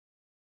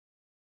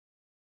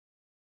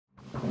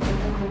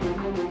Hi,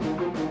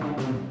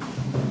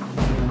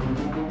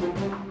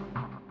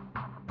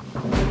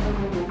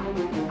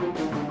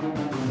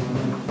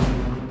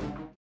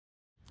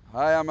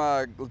 I'm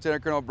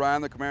Lieutenant Colonel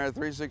Brian, the commander of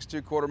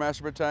 362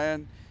 Quartermaster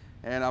Battalion,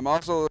 and I'm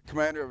also the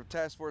commander of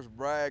Task Force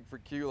Bragg for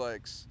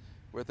QLAX.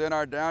 Within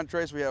our down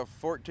trace, we have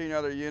 14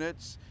 other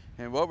units,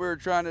 and what we're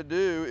trying to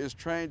do is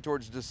train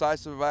towards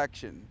decisive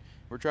action.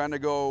 We're trying to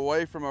go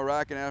away from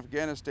Iraq and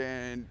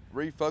Afghanistan and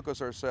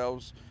refocus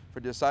ourselves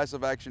for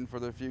decisive action for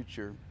the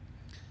future.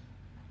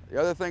 The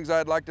other things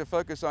I'd like to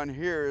focus on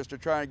here is to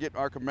try and get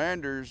our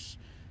commanders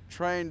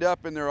trained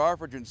up in their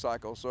ARFGen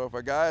cycle. So if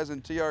a guy is in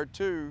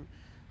TR2,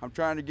 I'm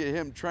trying to get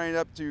him trained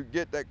up to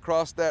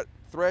cross that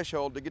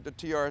threshold to get to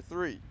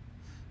TR3.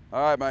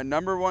 All right, my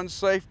number one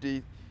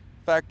safety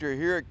factor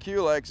here at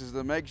QLAX is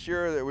to make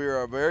sure that we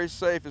are very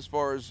safe as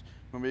far as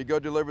when we go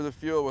deliver the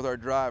fuel with our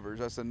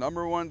drivers. That's the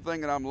number one thing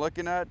that I'm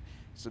looking at.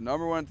 It's the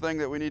number one thing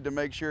that we need to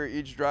make sure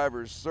each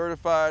driver is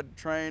certified,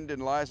 trained,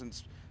 and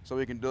licensed so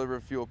we can deliver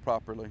fuel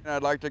properly. And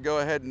I'd like to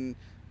go ahead and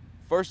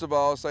first of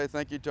all say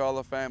thank you to all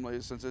the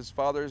families. Since it's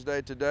Father's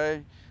Day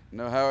today, I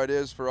know how it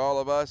is for all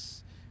of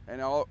us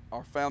and all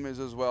our families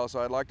as well.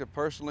 So I'd like to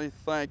personally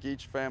thank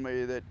each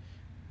family that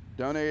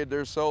donated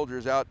their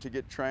soldiers out to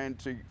get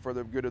trained for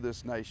the good of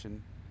this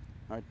nation.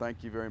 All right,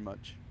 thank you very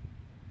much.